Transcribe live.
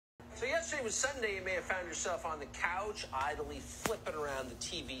So yesterday was Sunday. You may have found yourself on the couch, idly flipping around the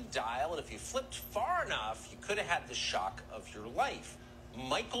TV dial. And if you flipped far enough, you could have had the shock of your life.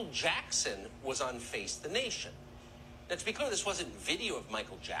 Michael Jackson was on Face the Nation. Now, to be clear, this wasn't video of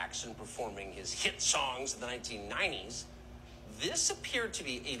Michael Jackson performing his hit songs in the 1990s. This appeared to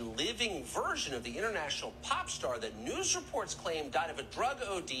be a living version of the international pop star that news reports claim died of a drug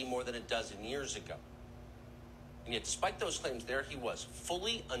OD more than a dozen years ago. And yet, despite those claims, there he was,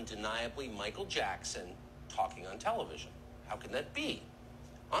 fully, undeniably Michael Jackson talking on television. How can that be?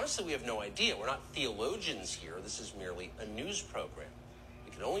 Honestly, we have no idea. We're not theologians here. This is merely a news program.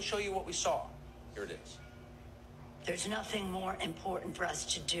 We can only show you what we saw. Here it is. There's nothing more important for us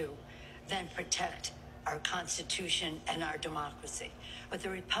to do than protect our Constitution and our democracy. What the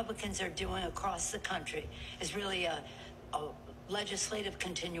Republicans are doing across the country is really a legislative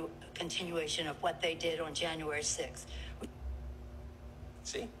continuation of what they did on January 6th.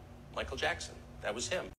 See? Michael Jackson. That was him.